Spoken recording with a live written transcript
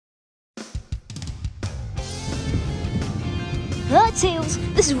Tails.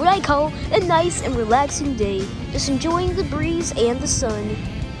 This is what I call a nice and relaxing day. Just enjoying the breeze and the sun.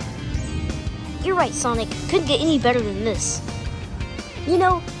 You're right, Sonic. Couldn't get any better than this. You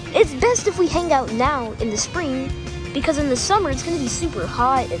know, it's best if we hang out now in the spring, because in the summer it's gonna be super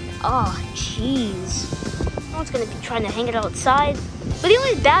hot and jeez. No one's gonna be trying to hang it outside. But the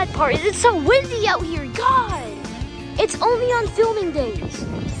only bad part is it's so windy out here. God! It's only on filming days.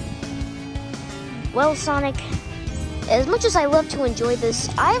 Well, Sonic, as much as I love to enjoy this,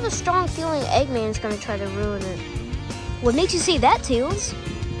 I have a strong feeling Eggman's gonna try to ruin it. What makes you say that, Tails?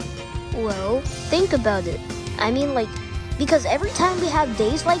 Well, think about it. I mean, like, because every time we have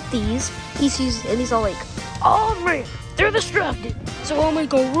days like these, he's all like, oh man, they're distracted, so I'm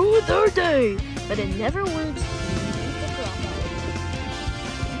gonna ruin their day. But it never works.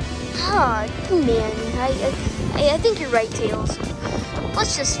 Ah, man, I think you're right, Tails.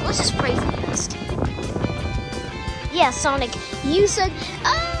 Let's just pray for the best. Yeah, Sonic, you said,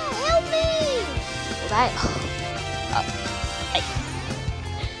 help me!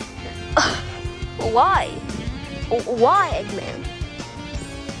 Well, why? Why, Eggman?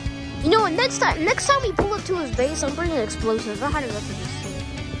 You know what, next time we pull up to his base, I'm bringing explosives. I had enough of this.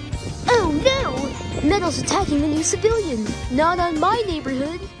 Oh no! Metal's attacking the new civilian. Not on my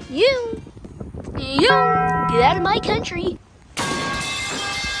neighborhood. You, get out of my country.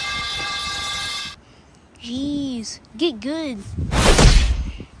 Jeez, get good.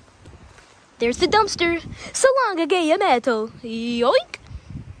 There's the dumpster. So long, gay metal. Yoink.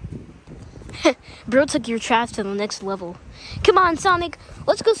 Bro took your trash to the next level. Come on, Sonic.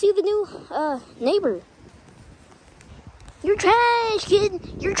 Let's go see the new, neighbor. You're trash, kid.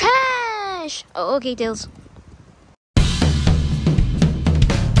 You're trash. Oh, okay, Tails.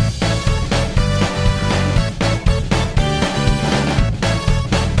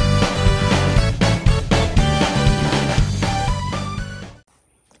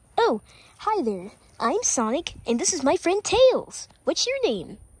 Oh, hi there. I'm Sonic, and this is my friend Tails. What's your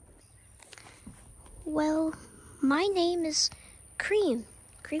name? Well, my name is Cream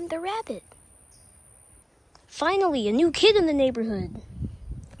the rabbit. Finally, a new kid in the neighborhood.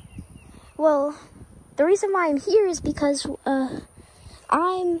 Well, the reason why I'm here is because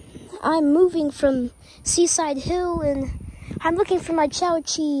I'm moving from Seaside Hill, and I'm looking for my chow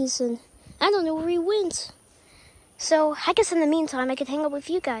cheese, and I don't know where he went. So I guess in the meantime I could hang out with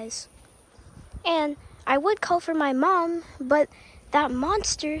you guys. And I would call for my mom, but that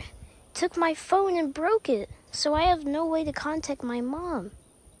monster took my phone and broke it, so I have no way to contact my mom.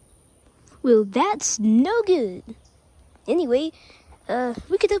 Well, that's no good. Anyway,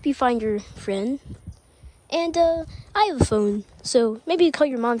 we could help you find your friend. And, I have a phone, so maybe you call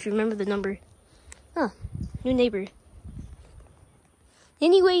your mom if you remember the number. Huh, new neighbor.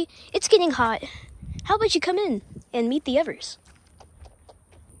 Anyway, it's getting hot. How about you come in and meet the others?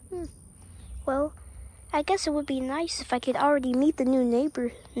 Well, I guess it would be nice if I could already meet the new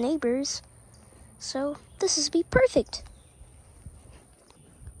neighbors. So, this would be perfect.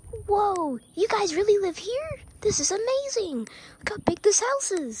 Whoa, you guys really live here? This is amazing. Look how big this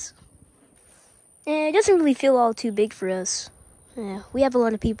house is. It doesn't really feel all too big for us. We have a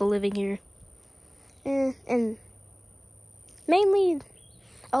lot of people living here. And mainly,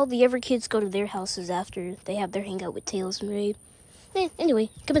 all the other kids go to their houses after they have their hangout with Tails and Ray. Anyway,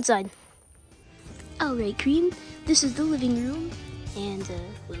 come inside. Alright, Cream, this is the living room. And,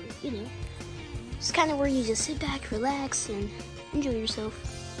 well, you know, it's kind of where you just sit back, relax, and enjoy yourself.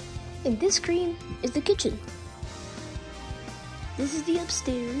 And this, Cream, is the kitchen. This is the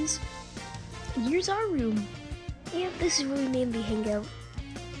upstairs. And here's our room. Yeah, this is where we mainly hang out.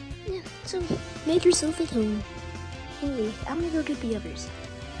 Yeah, so make yourself at home. Anyway, I'm gonna go get the others.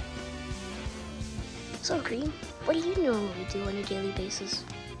 So, Cream, what do you normally do on a daily basis?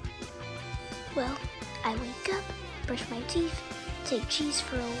 Well, I wake up, brush my teeth, take cheese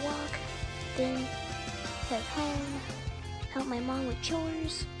for a walk, then head home, help my mom with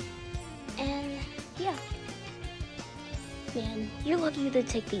chores, and yeah. Man, you're lucky to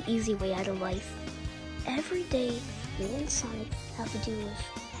take the easy way out of life. Every day, me and Sonic have to deal with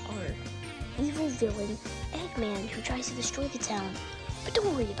our evil villain, Eggman, who tries to destroy the town. But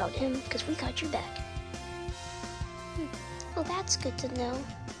don't worry about him, because we got your back. Well, that's good to know.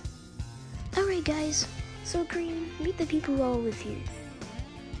 Alright guys, so Cream, meet the people who all live here.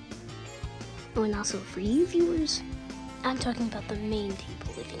 Oh, and also for you viewers, I'm talking about the main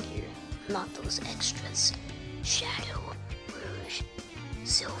people living here, not those extras. Shadow, Rouge,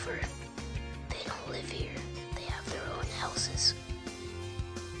 Silver, they don't live here. They have their own houses.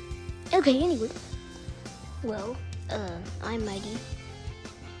 Okay, anyway. Well, I'm Mighty.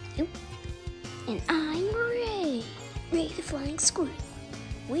 Yep. And I'm Ray. Ray the Flying Squid.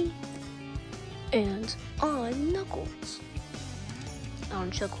 We. And I'm Knuckles. I'm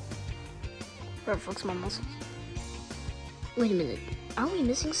Chuckle. That reflects my muscles. Wait a minute. Are we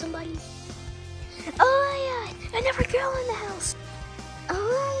missing somebody? Oh my god! Another girl in the house! Oh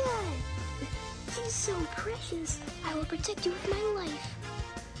my god! She's so precious. I will protect you with my life.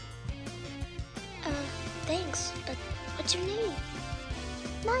 Thanks, but what's your name?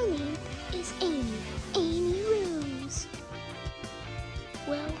 My name is Amy. Amy Rose.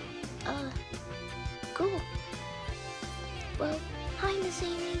 Well, cool. Well, hi, Miss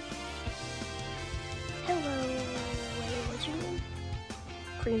Amy. Hello. What's your name?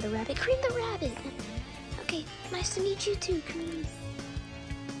 Cream the Rabbit. Cream the Rabbit. Okay, nice to meet you too, Cream.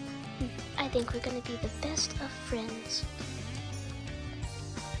 I think we're gonna be the best of friends.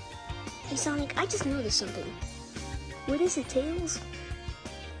 Hey Sonic, I just noticed something. What is it, Tails?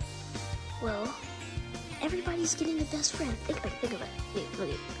 Well, everybody's getting a best friend. Think about it. Wait, look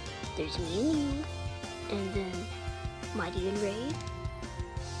at it. There's me and you, and then Mighty and Ray,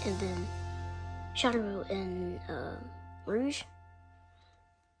 and then Shadow and Rouge.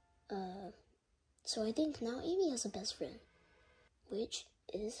 So I think now Amy has a best friend, which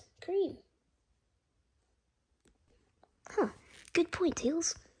is Cream. Huh, good point,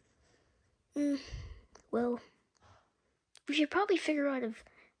 Tails. Well, we should probably figure out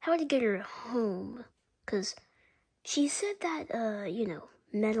how to get her home, because she said that,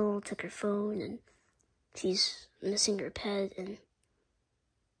 Metal took her phone, and she's missing her pet, and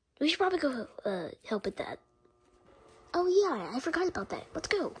we should probably go, help with that. Oh yeah, I forgot about that. Let's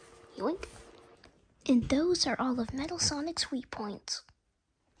go. Yoink. And those are all of Metal Sonic's weak points.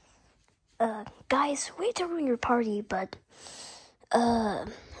 Guys, wait to ruin your party, but,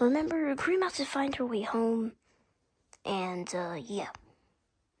 remember, Cream has to find her way home, and, yeah.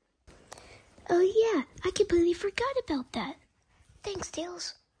 Oh yeah, I completely forgot about that. Thanks,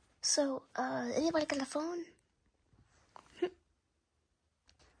 Tails. So, anybody got a phone?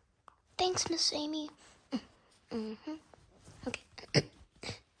 Thanks, Miss Amy. Okay.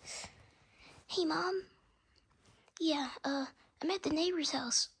 Hey, Mom. Yeah, I'm at the neighbor's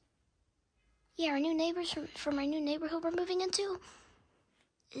house. Yeah, our new neighbors from our new neighborhood we're moving into.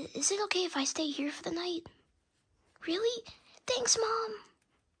 Is it okay if I stay here for the night? Really? Thanks,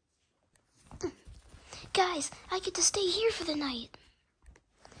 Mom. Guys, I get to stay here for the night.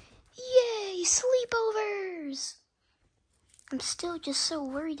 Yay, sleepovers! I'm still just so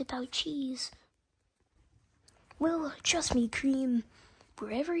worried about Cheese. Well, trust me, Cream.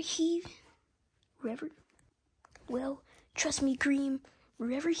 Wherever he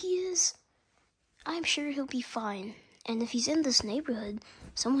is, I'm sure he'll be fine. And if he's in this neighborhood,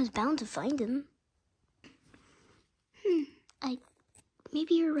 someone's bound to find him.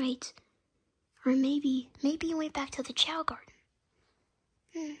 Maybe you're right. Or maybe he went back to the Chow Garden.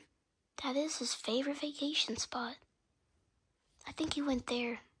 That is his favorite vacation spot. I think he went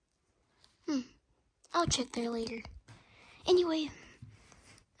there. I'll check there later. Anyway,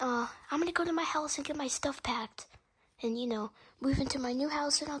 I'm gonna go to my house and get my stuff packed. And, move into my new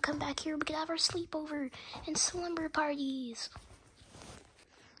house, and I'll come back here. We can have our sleepover and slumber parties.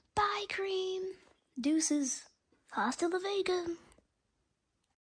 Bye, Cream. Deuces. Hasta la Vega.